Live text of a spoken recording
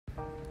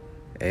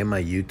Hey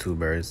my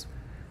YouTubers,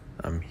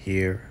 I'm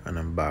here and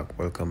I'm back.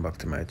 Welcome back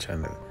to my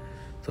channel.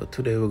 So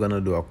today we're gonna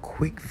do a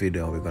quick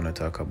video. We're gonna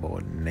talk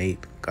about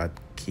Nate Got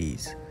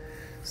Keys.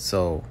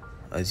 So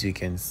as you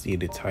can see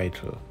the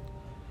title,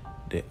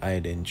 the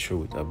hidden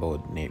truth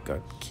about Nate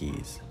Got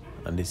Keys,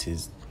 and this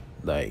is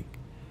like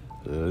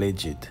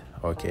legit,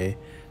 okay?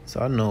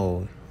 So I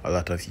know a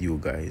lot of you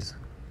guys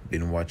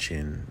been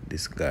watching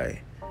this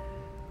guy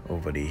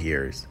over the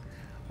years.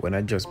 When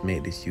I just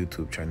made this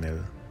YouTube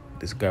channel,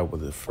 this guy was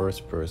the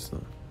first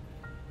person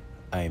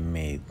I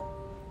made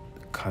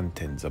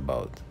contents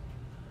about.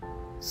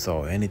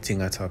 So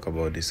anything I talk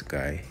about this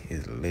guy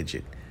is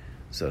legit.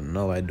 So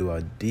now I do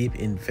a deep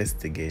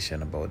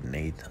investigation about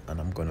Nate, and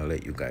I'm gonna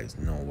let you guys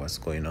know what's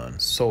going on.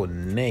 So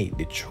Nate,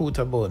 the truth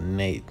about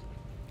Nate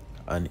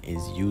and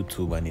his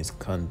YouTube and his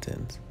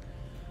content.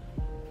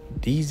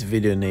 These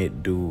video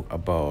Nate do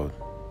about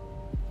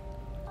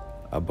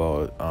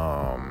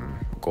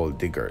gold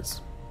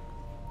diggers.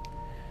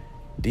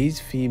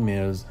 These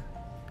females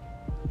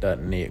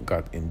that Nate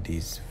got in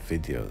these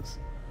videos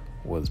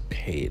was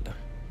paid,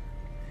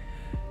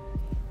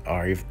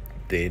 or if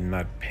they're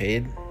not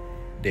paid,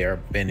 they are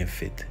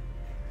benefit.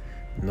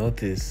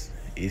 Notice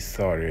he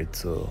started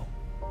to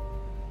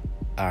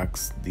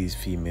ask these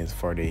females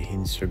for their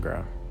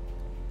Instagram,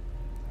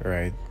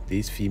 right?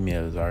 These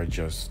females are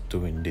just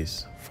doing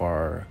this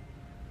for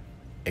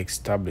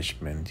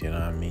establishment, you know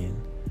what I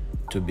mean,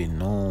 to be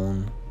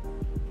known.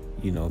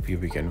 You know,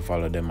 people can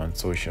follow them on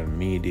social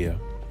media,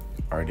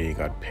 or they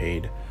got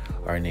paid,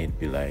 or they'd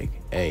be like,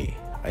 hey,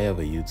 I have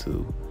a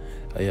YouTube,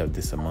 I have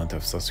this amount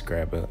of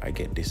subscribers, I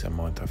get this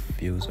amount of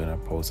views when I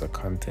post a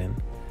content.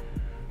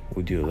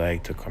 Would you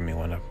like to come in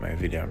one of my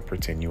video and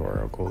pretend you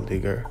are a gold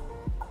digger?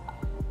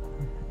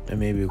 And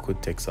maybe we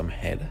could take some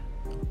head.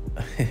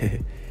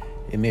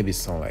 It maybe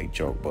sound like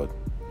joke, but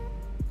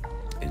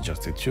it's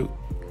just the truth.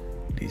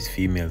 These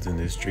females in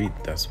the street,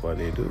 that's what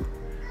they do.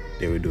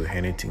 They will do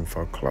anything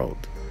for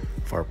clout,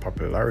 for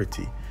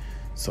popularity.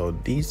 So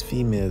these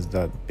females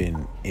that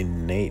been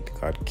in Nate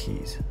Got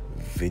Keys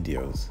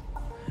videos,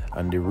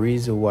 and the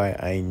reason why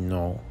I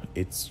know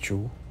it's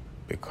true,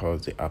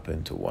 because it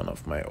happened to one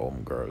of my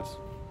homegirls.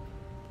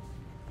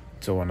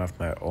 So one of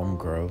my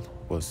homegirls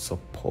was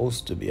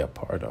supposed to be a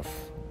part of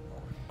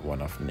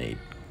one of Nate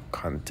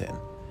content,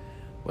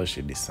 but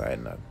she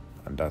decided not,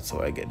 and that's how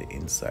I get the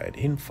inside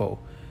info,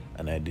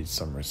 and I did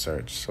some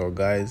research. So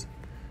guys,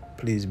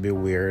 please be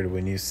weird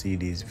when you see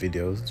these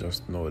videos.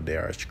 Just know they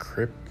are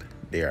script,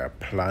 they are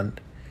planned.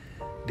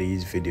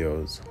 These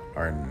videos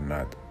are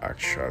not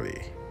actually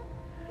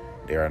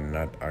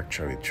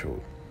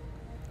true.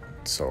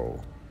 So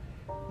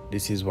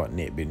this is what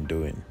Nate been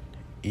doing.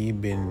 You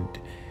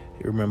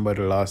remember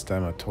the last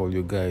time I told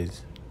you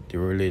guys the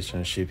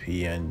relationship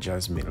he and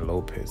Yasmine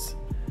Lopez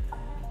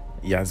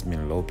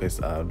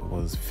had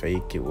was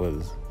fake. It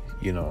was,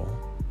 you know,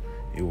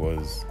 it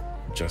was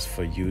just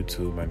for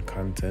YouTube and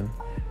content.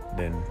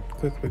 Then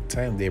quick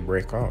time they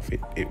break off.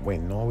 It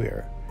went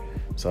nowhere.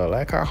 So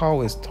like I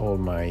always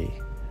told my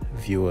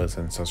viewers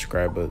and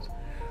subscribers,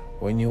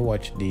 when you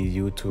watch these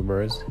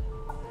YouTubers,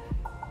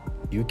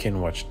 you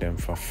can watch them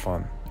for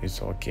fun.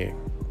 It's okay.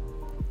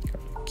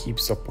 Keep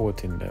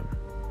supporting them.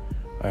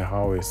 I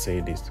always say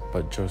this,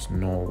 but just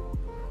know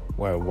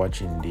while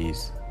watching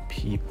these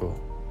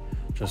people,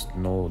 just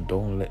know,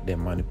 don't let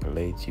them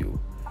manipulate you.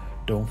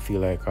 Don't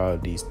feel like all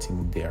these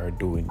things they are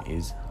doing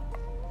is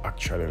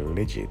actually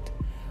legit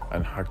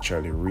and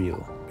actually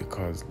real,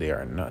 because they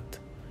are not.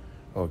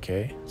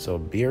 Okay, so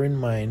bear in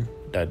mind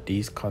that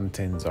these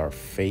contents are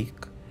fake.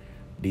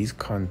 These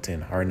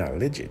content are not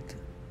legit,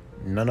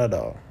 none at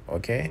all.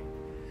 Okay,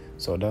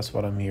 so that's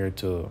what I'm here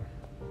to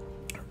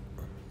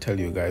tell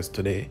you guys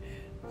today.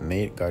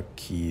 Nate Got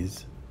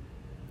Keys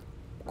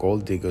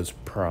gold diggers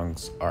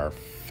pranks are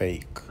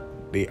fake.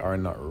 They are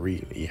not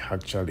real. He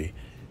actually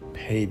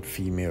paid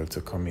female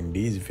to come in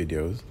these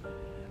videos,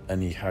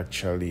 and he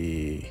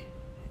actually,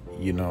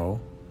 you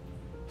know,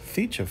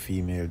 feature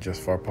female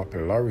just for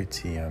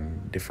popularity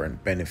and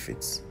different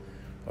benefits.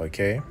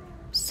 Okay,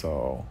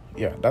 so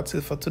yeah, that's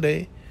it for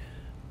today.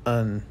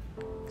 And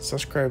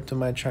subscribe to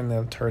my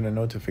channel, turn the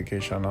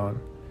notification on,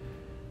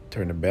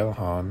 turn the bell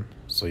on,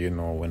 so you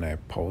know when I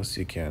post,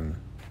 you can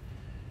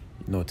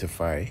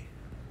notify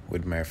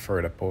with my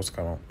further posts.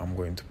 I'm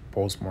going to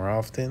post more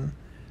often.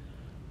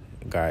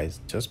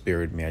 Guys, just bear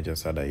with me. I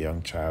just had a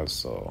young child,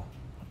 so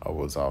I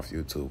was off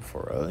YouTube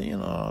for a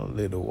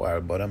little while,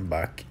 but I'm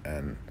back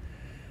and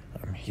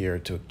I'm here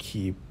to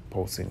keep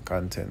posting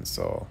content,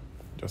 so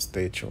just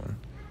stay tuned.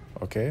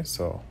 Okay,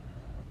 so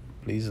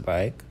please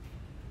like,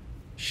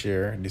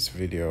 share this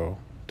video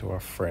to a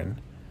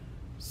friend,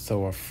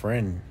 so a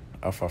friend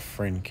of a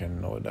friend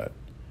can know that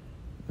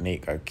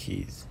Nate Got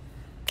Keys,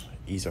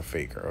 he's a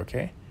faker.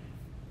 Okay,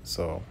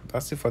 so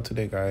that's it for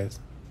today, guys.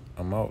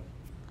 I'm out.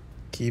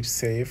 Keep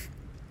safe.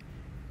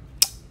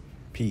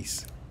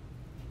 Peace.